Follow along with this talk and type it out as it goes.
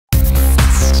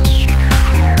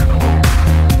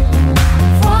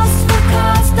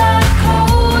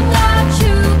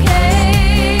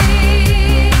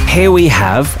Here we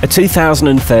have a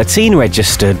 2013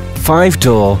 registered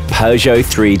 5-door Peugeot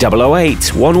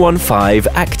 3008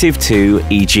 115 Active 2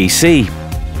 EGC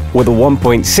with a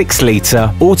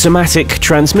 1.6-litre automatic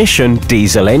transmission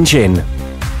diesel engine.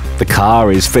 The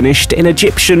car is finished in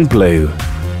Egyptian blue.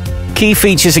 Key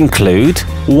features include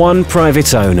 1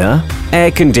 private owner, air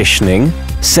conditioning,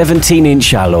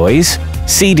 17-inch alloys,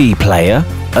 CD player,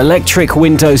 electric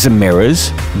windows and mirrors,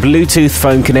 Bluetooth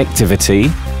phone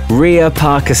connectivity, rear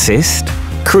park assist,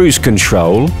 cruise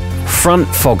control, front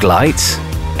fog lights,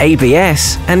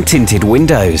 ABS and tinted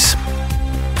windows.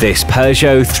 This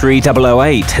Peugeot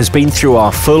 3008 has been through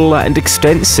our full and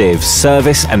extensive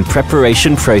service and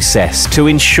preparation process to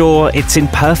ensure it's in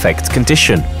perfect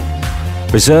condition.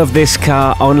 Reserve this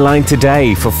car online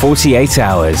today for 48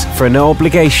 hours for a no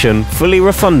obligation, fully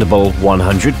refundable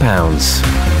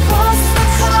 £100.